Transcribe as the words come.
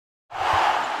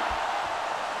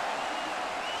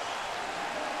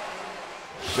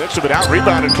Knicks have been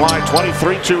out-rebounded Clyde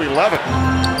 23-11.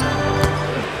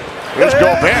 Here's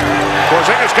Gobert.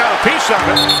 Porzingis got a piece of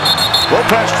it.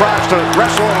 Lopez tries to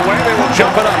wrestle it away. They will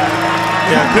jump it up.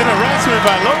 Yeah, good harassment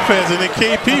by Lopez, and then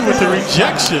KP with the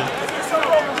rejection.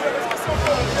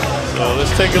 So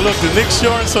let's take a look. The Knicks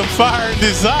showing some fire and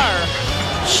desire.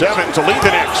 7 to lead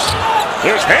the Knicks.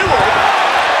 Here's Hayward.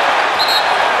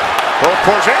 Both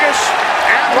Porzingis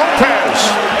and Lopez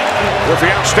with the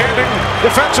outstanding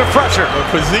defensive pressure. But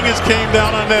Porzingis came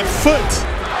down on that foot.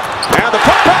 And the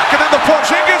putback, and then the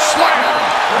Porzingis slam.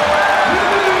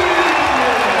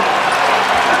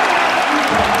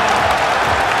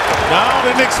 Now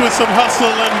the Knicks with some hustle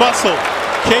and bustle.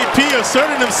 KP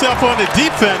asserting himself on the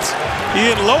defense. He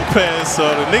and Lopez, so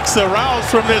the Knicks aroused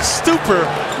from their stupor.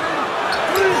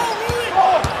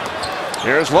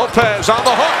 Here's Lopez on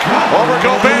the hook over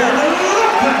Gobert.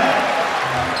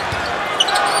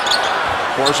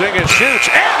 Porzingis shoots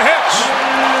and hits.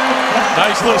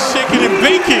 Nice little shaking and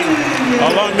baking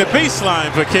along the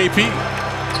baseline for KP.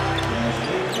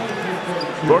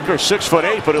 Booker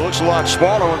 6'8", but he looks a lot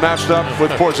smaller when matched up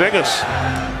with Porzingis.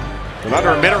 And under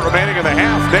a minute remaining in the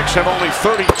half, Knicks have only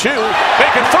 32,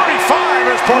 making 35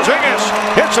 as Porzingis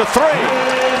hits a three.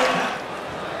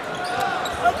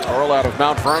 Earl out of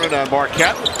Mount Vernon and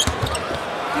Marquette.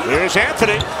 Here's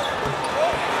Anthony.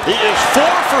 He is 4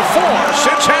 for 4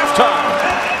 since halftime.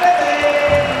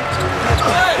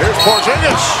 Here's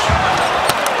Porzingis.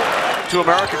 To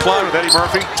America Clyde with Eddie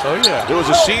Murphy. Oh yeah. There was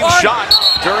a scene shot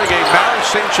during a Marist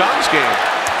St. John's game.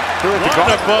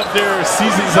 One above their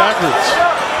season's average.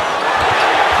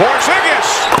 Porzingis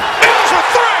is a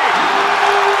three.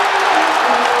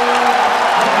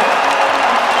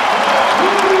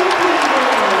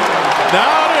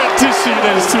 Now they're tushing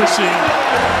and tushing.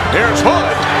 Here's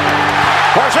Hood.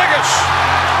 Porzingis.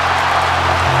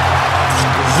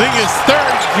 Porzingis'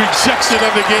 third rejection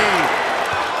of the game.